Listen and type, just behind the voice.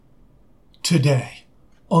Today,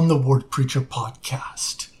 on the Word Preacher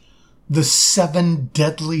Podcast, the 7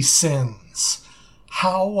 deadly sins,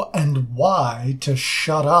 how and why to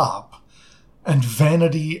shut up, and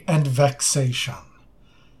vanity and vexation.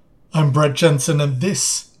 I'm Brett Jensen, and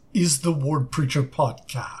this is the Word Preacher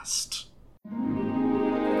Podcast.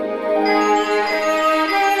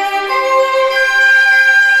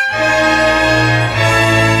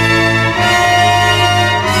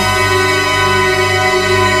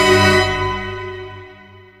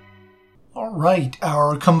 Right,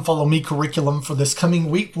 our Come Follow Me curriculum for this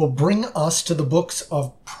coming week will bring us to the books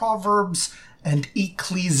of Proverbs and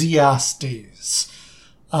Ecclesiastes.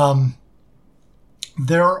 Before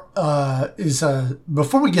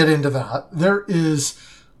we get into that, there is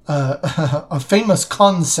a famous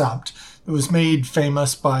concept that was made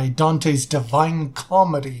famous by Dante's Divine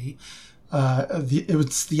Comedy.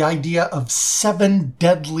 It's the idea of 7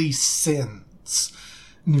 deadly sins.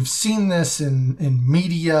 And you've seen this in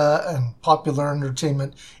media and popular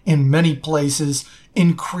entertainment in many places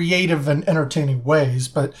in creative and entertaining ways,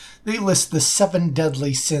 but they list the 7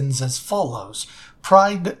 deadly sins as follows: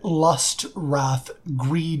 pride, lust, wrath,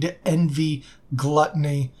 greed, envy,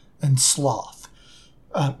 gluttony, and sloth.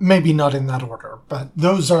 Maybe not in that order, but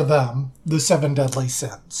those are them, the 7 deadly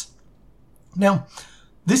sins. Now,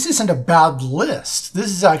 this isn't a bad list.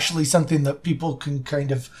 This is actually something that people can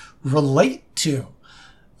kind of relate to.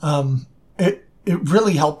 It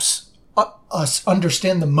really helps us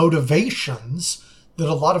understand the motivations that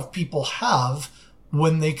a lot of people have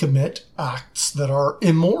when they commit acts that are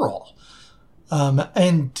immoral.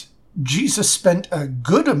 And Jesus spent a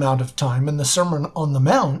good amount of time in the Sermon on the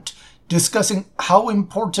Mount discussing how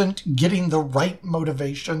important getting the right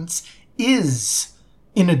motivations is,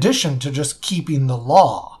 in addition to just keeping the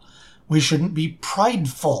law. We shouldn't be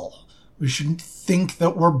prideful. We shouldn't think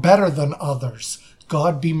that we're better than others.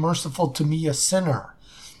 God, be merciful to me, a sinner.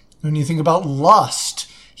 When you think about lust,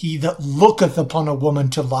 he that looketh upon a woman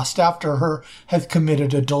to lust after her hath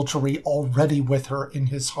committed adultery already with her in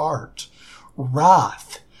his heart.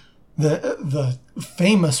 Wrath, the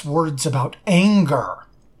famous words about anger,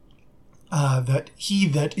 that he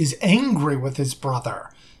that is angry with his brother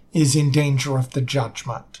is in danger of the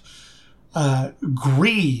judgment.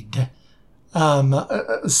 Greed,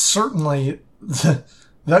 certainly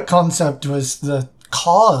that concept was the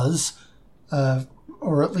cause,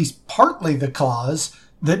 or at least partly the cause,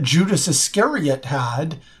 that Judas Iscariot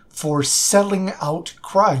had for selling out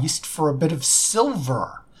Christ for a bit of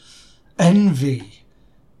silver. Envy,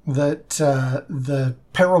 that the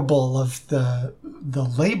parable of the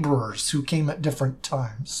laborers who came at different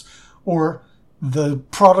times, or the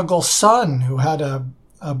prodigal son who had a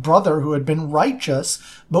brother who had been righteous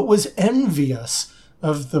but was envious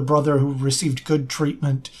of the brother who received good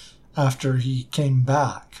treatment after he came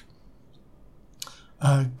back.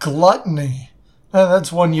 Gluttony.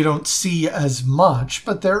 That's one you don't see as much,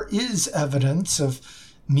 but there is evidence of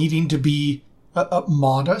needing to be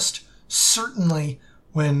modest. Certainly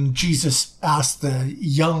when Jesus asked the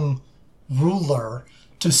young ruler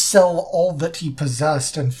to sell all that he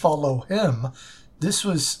possessed and follow him, this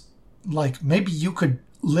was like, maybe you could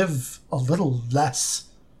live a little less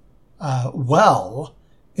well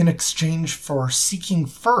in exchange for seeking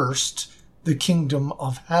first the kingdom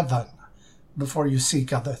of heaven before you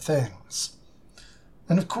seek other things.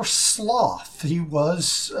 And of course, sloth. He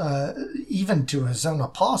was, even to his own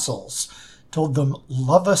apostles, told them,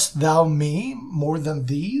 "Lovest thou me more than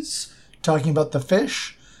these?" Talking about the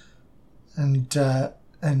fish. And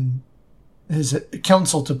his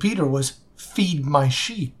counsel to Peter was, "Feed my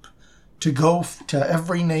sheep," to go to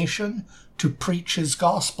every nation to preach his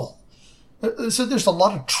gospel. So there's a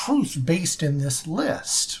lot of truth based in this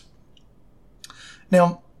list.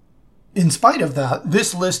 Now, in spite of that,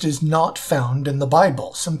 this list is not found in the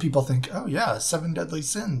Bible. Some people think, oh yeah, 7 deadly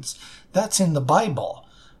sins, that's in the Bible.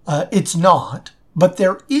 It's not, but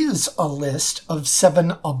there is a list of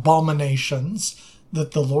 7 abominations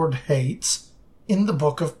that the Lord hates in the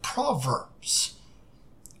book of Proverbs.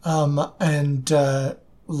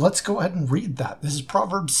 Let's go ahead and read that. This is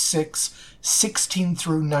Proverbs 6:16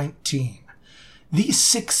 through 19. These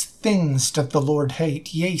 6 things doth the Lord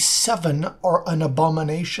hate, yea, 7 are an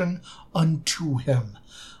abomination unto him: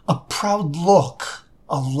 a proud look,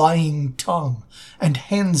 a lying tongue, and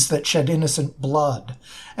hands that shed innocent blood,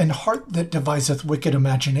 and heart that deviseth wicked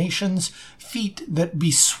imaginations, feet that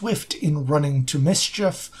be swift in running to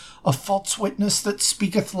mischief, a false witness that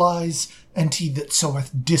speaketh lies, and he that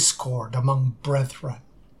soweth discord among brethren.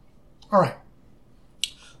 All right.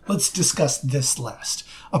 Let's discuss this list.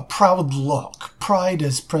 A proud look. Pride,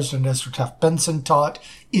 as President Ezra Taft Benson taught,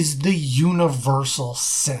 is the universal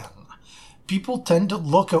sin. people tend to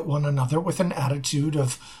look at one another with an attitude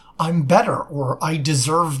of, I'm better, or I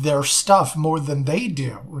deserve their stuff more than they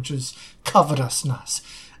do, which is covetousness.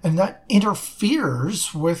 And that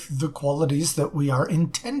interferes with the qualities that we are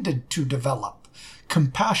intended to develop: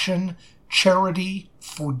 compassion, charity,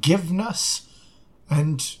 forgiveness,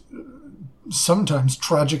 and sometimes,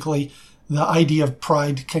 tragically, the idea of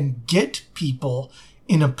pride can get people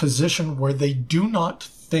in a position where they do not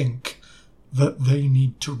think that they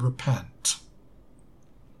need to repent.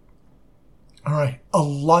 All right, a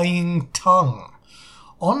lying tongue.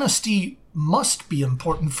 Honesty must be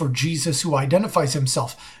important for Jesus, who identifies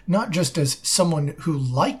himself not just as someone who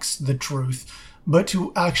likes the truth, but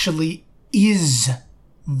who actually is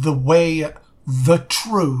the way, the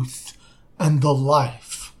truth, and the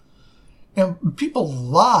life. Now, people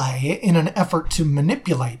lie in an effort to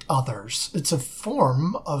manipulate others. It's a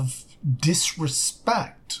form of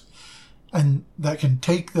disrespect, and that can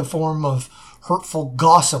take the form of hurtful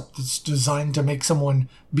gossip that's designed to make someone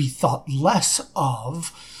be thought less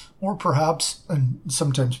of, or perhaps, and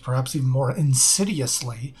sometimes perhaps even more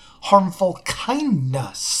insidiously, harmful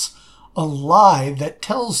kindness, a lie that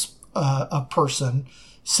tells a person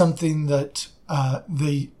something that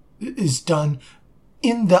is done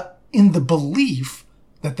in the belief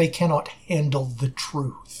that they cannot handle the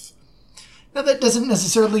truth. Now, that doesn't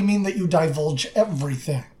necessarily mean that you divulge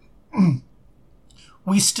everything.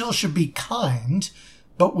 We still should be kind,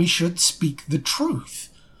 but we should speak the truth.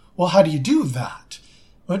 Well, how do you do that?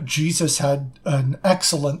 Well, Jesus had an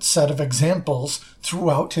excellent set of examples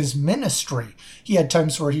throughout his ministry. He had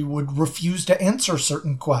times where he would refuse to answer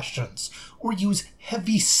certain questions, or use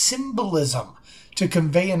heavy symbolism to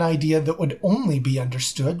convey an idea that would only be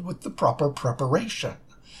understood with the proper preparation.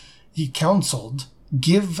 He counseled,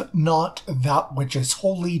 "Give not that which is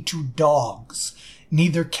holy to dogs,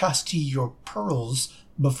 neither cast ye your pearls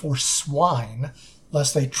before swine,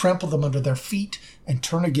 lest they trample them under their feet and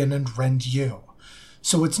turn again and rend you."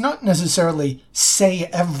 So it's not necessarily say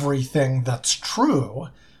everything that's true,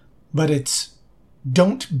 but it's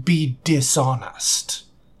don't be dishonest.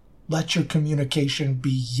 Let your communication be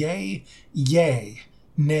yea, yea,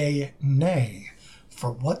 nay, nay,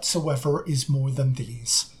 for whatsoever is more than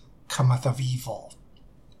these cometh of evil.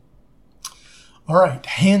 All right,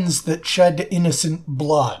 hands that shed innocent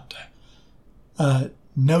blood.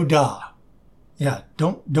 No duh. Yeah,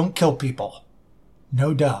 don't kill people.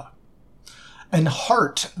 No duh. And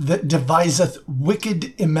heart that deviseth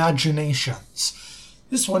wicked imaginations.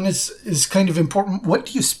 This one is kind of important. What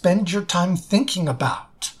do you spend your time thinking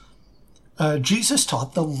about? Jesus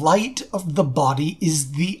taught the light of the body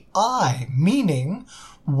is the eye, meaning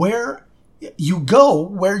where you go,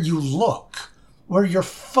 where you look, where your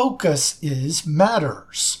focus is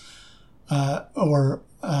matters, where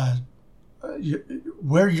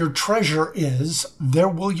your treasure is, there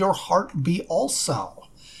will your heart be also.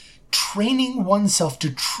 Training oneself to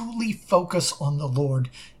truly focus on the Lord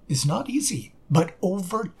is not easy, but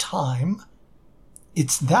over time,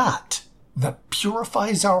 it's that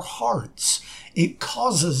purifies our hearts. It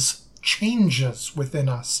causes changes within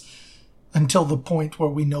us until the point where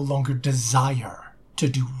we no longer desire to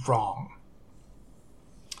do wrong.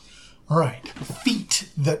 All right, feet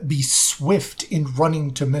that be swift in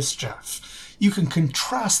running to mischief. You can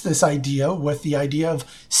contrast this idea with the idea of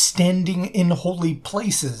standing in holy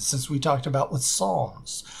places, as we talked about with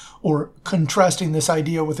Psalms, or contrasting this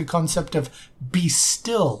idea with the concept of be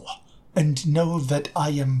still and know that I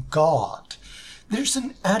am God. There's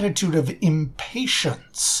an attitude of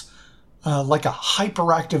impatience, like a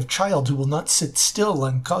hyperactive child who will not sit still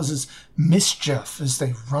and causes mischief as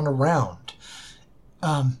they run around.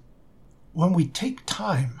 When we take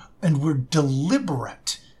time and we're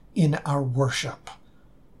deliberate in our worship,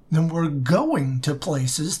 then we're going to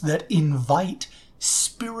places that invite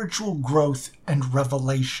spiritual growth and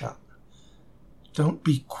revelation. Don't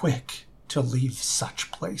be quick to leave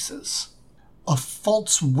such places. A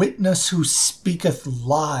false witness who speaketh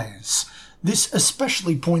lies. This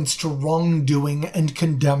especially points to wrongdoing and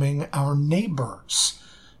condemning our neighbors.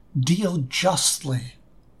 Deal justly.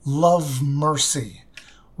 Love mercy.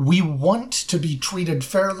 We want to be treated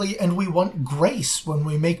fairly, and we want grace when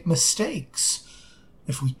we make mistakes.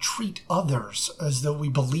 If we treat others as though we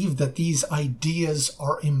believe that these ideas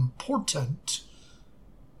are important,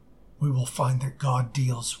 we will find that God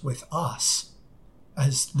deals with us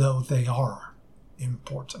as though they are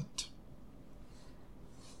important.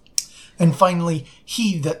 And finally,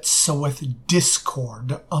 he that soweth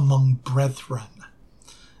discord among brethren.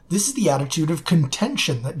 This is the attitude of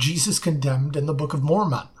contention that Jesus condemned in the Book of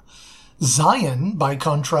Mormon. Zion, by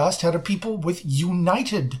contrast, had a people with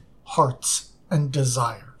united hearts and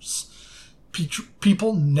desires.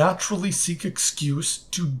 People naturally seek excuse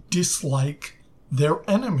to dislike their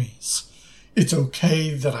enemies. It's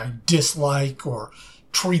okay that I dislike or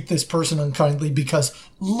treat this person unkindly because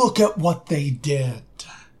look at what they did.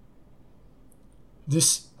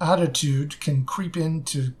 This attitude can creep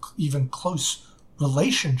into even close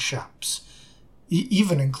relationships,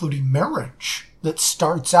 even including marriage, that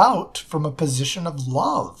starts out from a position of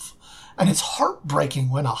love. And it's heartbreaking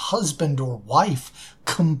when a husband or wife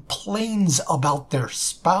complains about their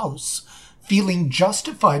spouse, feeling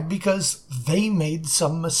justified because they made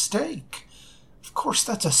some mistake. Of course,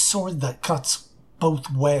 that's a sword that cuts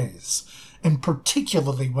both ways, and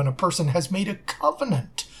particularly when a person has made a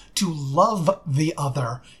covenant to love the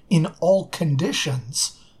other in all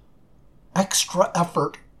conditions. Extra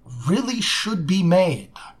effort really should be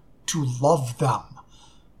made to love them,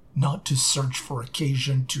 not to search for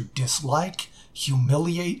occasion to dislike,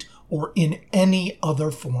 humiliate, or in any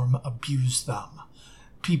other form abuse them.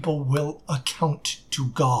 People will account to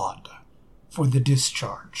God for the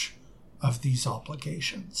discharge of these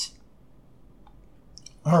obligations.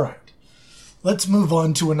 All right, let's move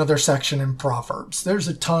on to another section in Proverbs. There's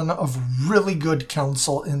a ton of really good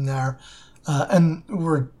counsel in there, and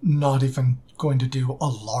we're not even going to do a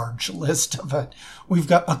large list of it. We've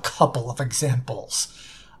got a couple of examples.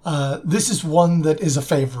 This is one that is a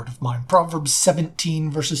favorite of mine. Proverbs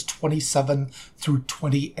 17, verses 27 through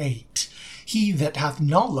 28. He that hath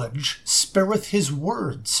knowledge spareth his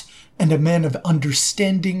words, and a man of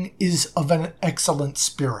understanding is of an excellent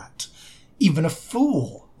spirit. Even a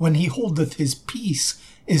fool, when he holdeth his peace,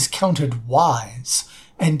 is counted wise,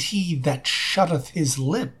 and he that shutteth his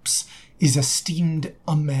lips is esteemed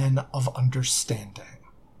a man of understanding.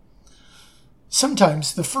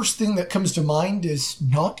 Sometimes the first thing that comes to mind is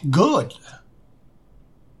not good.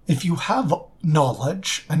 If you have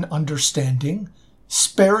knowledge and understanding,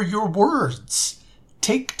 spare your words.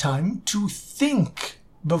 Take time to think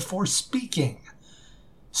before speaking.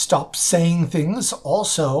 Stop saying things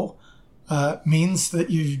also means that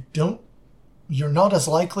you're not as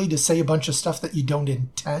likely to say a bunch of stuff that you don't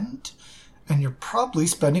intend, and you're probably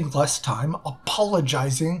spending less time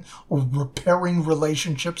apologizing or repairing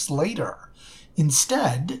relationships later.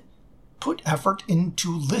 Instead, put effort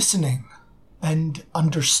into listening and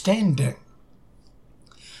understanding.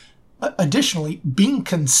 Additionally, being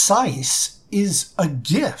concise is a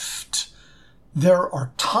gift. There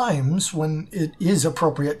are times when it is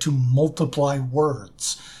appropriate to multiply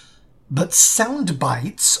words, but sound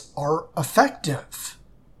bites are effective,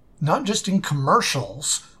 not just in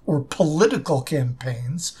commercials or political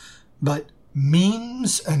campaigns, but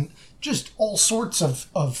memes and just all sorts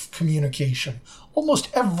of communication. Almost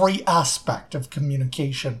every aspect of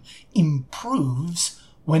communication improves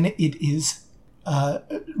when it is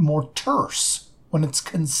more terse, when it's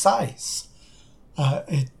concise.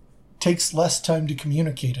 It takes less time to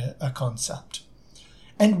communicate a concept.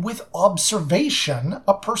 And with observation,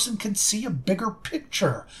 a person can see a bigger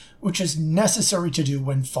picture, which is necessary to do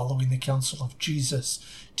when following the counsel of Jesus,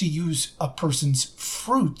 to use a person's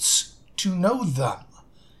fruits to know them.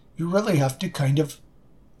 You really have to kind of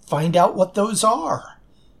find out what those are.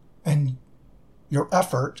 And your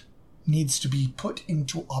effort needs to be put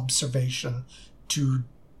into observation to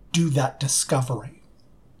do that discovery.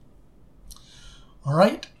 All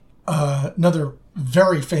right, another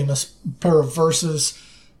very famous pair of verses,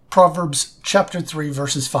 Proverbs chapter 3,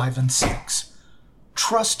 verses 5 and 6.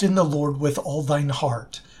 Trust in the Lord with all thine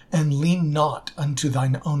heart, and lean not unto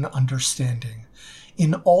thine own understanding.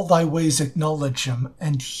 In all thy ways acknowledge him,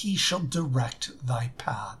 and he shall direct thy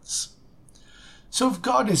paths. So if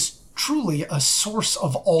God is truly a source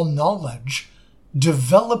of all knowledge,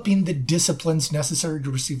 developing the disciplines necessary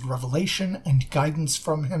to receive revelation and guidance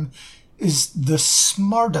from him is the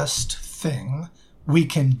smartest thing we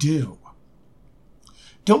can do.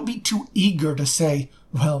 Don't be too eager to say,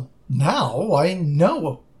 well, now I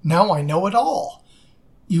know it all.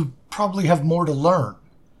 You probably have more to learn.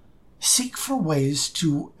 Seek for ways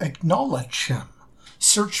to acknowledge him.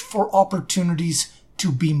 Search for opportunities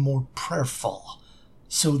to be more prayerful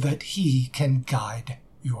so that he can guide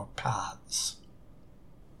your paths.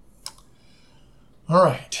 All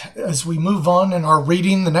right, as we move on in our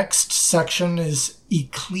reading, the next section is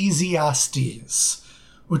Ecclesiastes,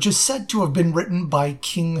 which is said to have been written by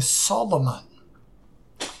King Solomon.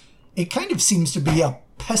 It kind of seems to be a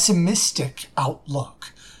pessimistic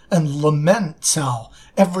outlook and laments how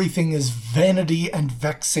everything is vanity and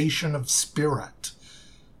vexation of spirit.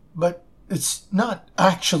 But it's not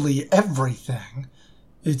actually everything.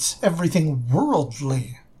 It's everything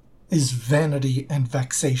worldly is vanity and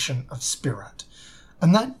vexation of spirit.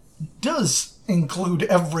 And that does include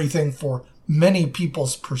everything for many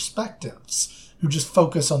people's perspectives, who just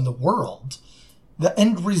focus on the world, the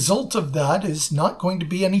end result of that is not going to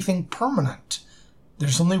be anything permanent.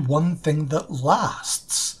 There's only one thing that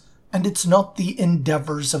lasts, and it's not the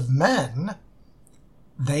endeavors of men.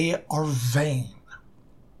 They are vain.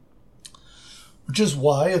 Which is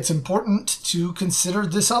why it's important to consider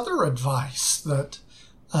this other advice that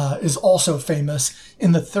is also famous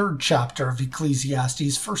in the 3rd chapter of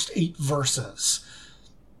Ecclesiastes, first 8 verses.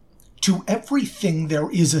 To everything there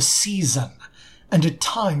is a season, and a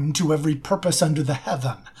time to every purpose under the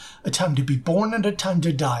heaven, a time to be born and a time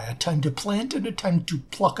to die, a time to plant and a time to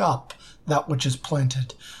pluck up that which is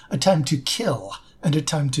planted, a time to kill and a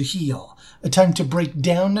time to heal, a time to break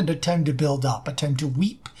down and a time to build up, a time to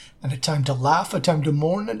weep and a time to laugh, a time to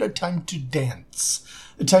mourn and a time to dance,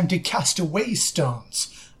 a time to cast away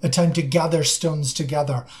stones, a time to gather stones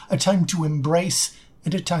together, a time to embrace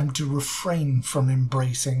and a time to refrain from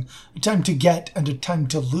embracing, a time to get and a time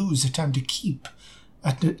to lose, a time to keep,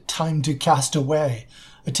 a time to cast away,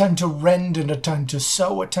 a time to rend and a time to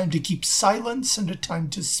sow, a time to keep silence and a time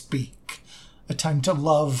to speak, a time to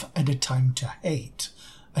love and a time to hate,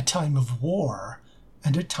 a time of war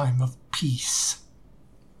and a time of peace.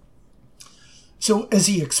 So as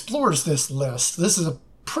he explores this list, this is a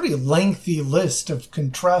pretty lengthy list of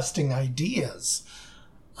contrasting ideas.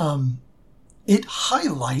 It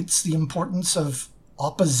highlights the importance of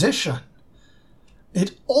opposition.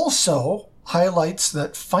 It also highlights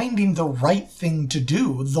that finding the right thing to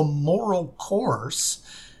do, the moral course,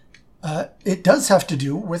 it does have to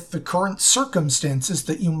do with the current circumstances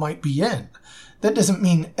that you might be in. That doesn't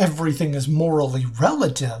mean everything is morally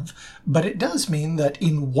relative, but it does mean that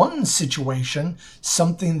in one situation,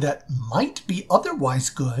 something that might be otherwise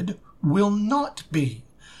good will not be.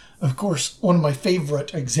 Of course, one of my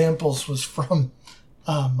favorite examples was from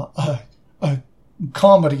a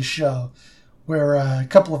comedy show where a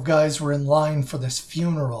couple of guys were in line for this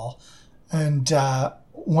funeral, and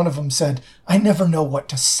one of them said, "I never know what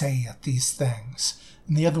to say at these things."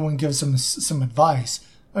 And the other one gives him some advice.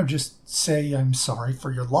 Or just say, "I'm sorry for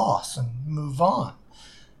your loss," and move on.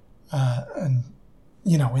 And,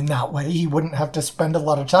 in that way, he wouldn't have to spend a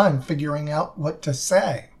lot of time figuring out what to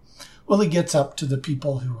say. Well, he gets up to the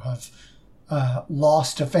people who have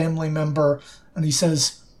lost a family member, and he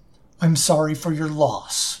says, "I'm sorry for your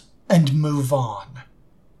loss," and move on.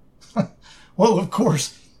 Well, of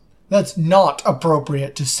course, that's not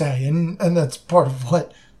appropriate to say, and that's part of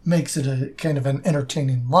what makes it a kind of an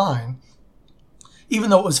entertaining line. Even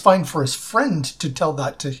though it was fine for his friend to tell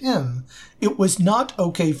that to him, it was not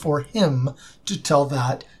okay for him to tell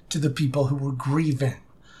that to the people who were grieving.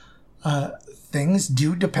 Things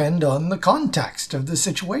do depend on the context of the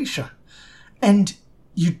situation. And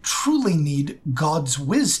you truly need God's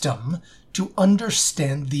wisdom to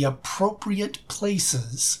understand the appropriate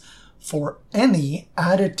places for any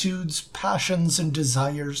attitudes, passions, and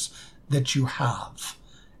desires that you have.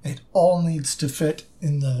 It all needs to fit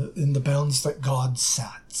in the bounds that God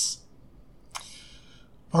sets.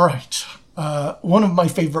 All right. One of my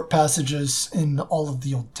favorite passages in all of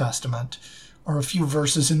the Old Testament are a few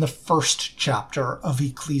verses in the 1st chapter of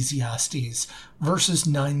Ecclesiastes, verses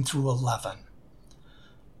 9 through 11.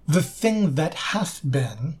 "The thing that hath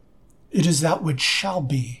been, it is that which shall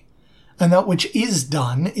be, and that which is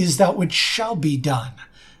done is that which shall be done,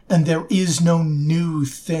 and there is no new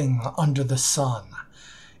thing under the sun.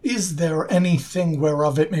 Is there anything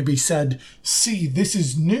whereof it may be said, See, this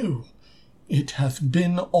is new? It hath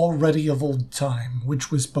been already of old time,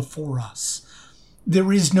 which was before us.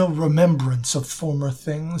 There is no remembrance of former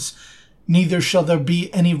things, neither shall there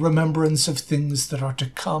be any remembrance of things that are to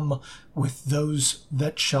come with those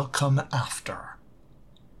that shall come after."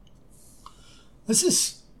 This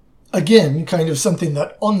is, again, kind of something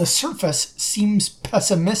that on the surface seems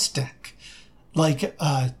pessimistic, like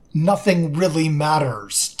nothing really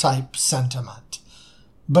matters type sentiment.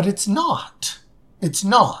 But it's not. It's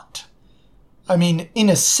not. I mean, in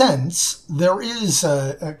a sense, there is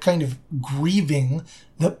a kind of grieving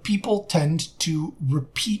that people tend to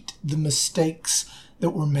repeat the mistakes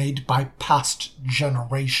that were made by past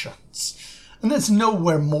generations. And that's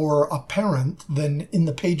nowhere more apparent than in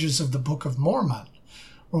the pages of the Book of Mormon,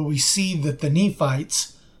 where we see that the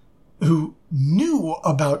Nephites, who knew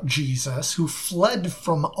about Jesus, who fled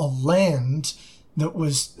from a land that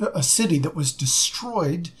was a city that was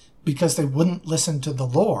destroyed because they wouldn't listen to the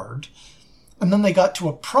Lord, and then they got to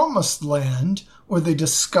a promised land where they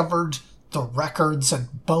discovered the records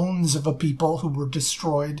and bones of a people who were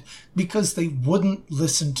destroyed because they wouldn't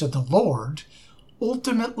listen to the Lord.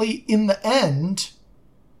 Ultimately, in the end,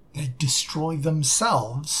 they destroy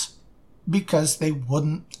themselves because they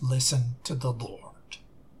wouldn't listen to the Lord.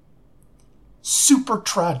 Super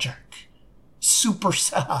tragic, super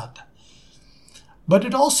sad. But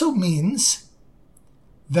it also means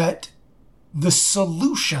that the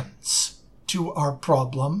solutions to our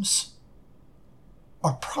problems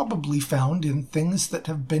are probably found in things that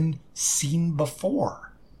have been seen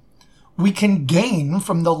before. We can gain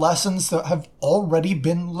from the lessons that have already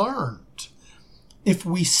been learned. If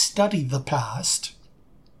we study the past,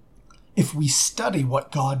 if we study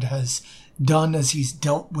what God has done as he's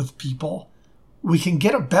dealt with people, we can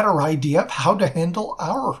get a better idea of how to handle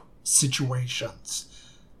our situations.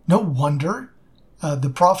 No wonder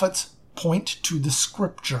the prophets point to the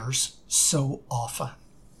scriptures so often.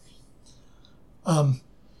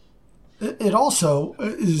 It also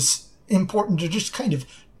is important to just kind of,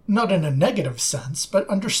 not in a negative sense, but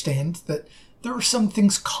understand that there are some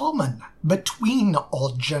things common between all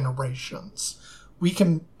generations. We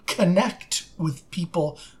can connect with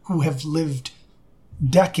people who have lived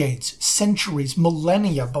decades, centuries,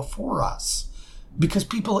 millennia before us, because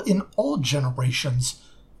people in all generations,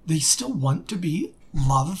 they still want to be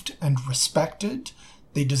loved and respected.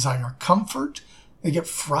 They desire comfort. They get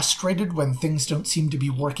frustrated when things don't seem to be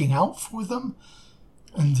working out for them.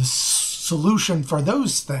 And the solution for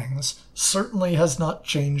those things certainly has not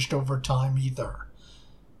changed over time either.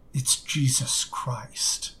 It's Jesus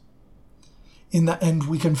Christ. In the end,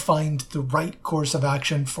 we can find the right course of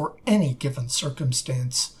action for any given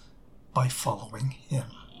circumstance by following him.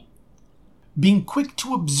 Being quick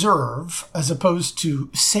to observe as opposed to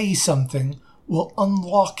say something will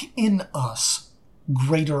unlock in us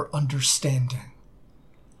greater understanding.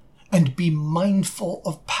 And be mindful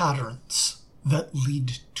of patterns that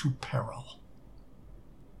lead to peril.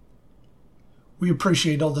 We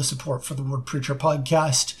appreciate all the support for the Word Preacher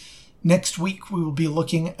podcast. Next week, we will be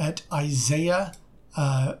looking at Isaiah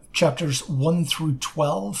chapters 1 through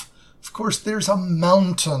 12. Of course, there's a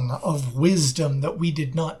mountain of wisdom that we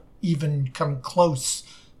did not even come close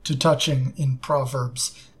to touching in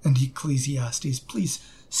Proverbs and Ecclesiastes. Please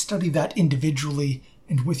study that individually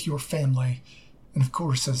and with your family. And of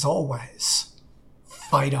course, as always,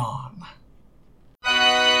 fight on.